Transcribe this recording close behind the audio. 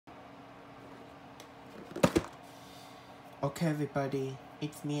Okay everybody,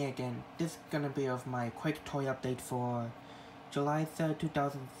 it's me again. This is gonna be of my quick toy update for July 3rd,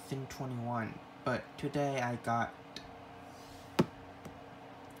 2021. But today I got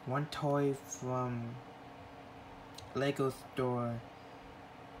one toy from Lego store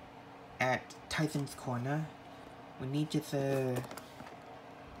at Tysons Corner. We need just maybe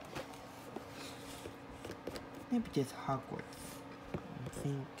just Hogwarts. I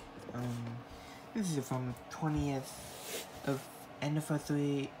think this is from 20th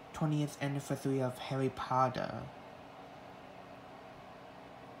anniversary of Harry Potter.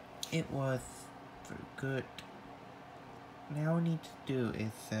 It was very good. Now all we need to do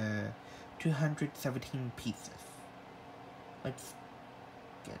is 217 pieces. Let's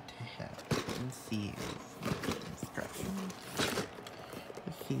get ahead and see instructions.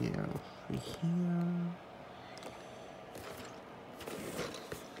 Here.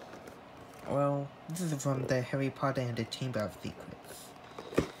 Well, this is from the Harry Potter and the Chamber of Secrets.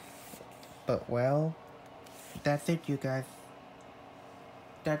 But well, that's it you guys.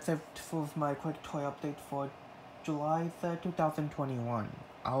 That's it for my quick toy update for July 3rd, 2021.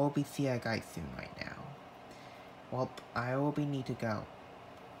 I will be seeing you guys soon right now. Well, I will need to go.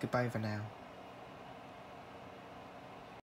 Goodbye for now.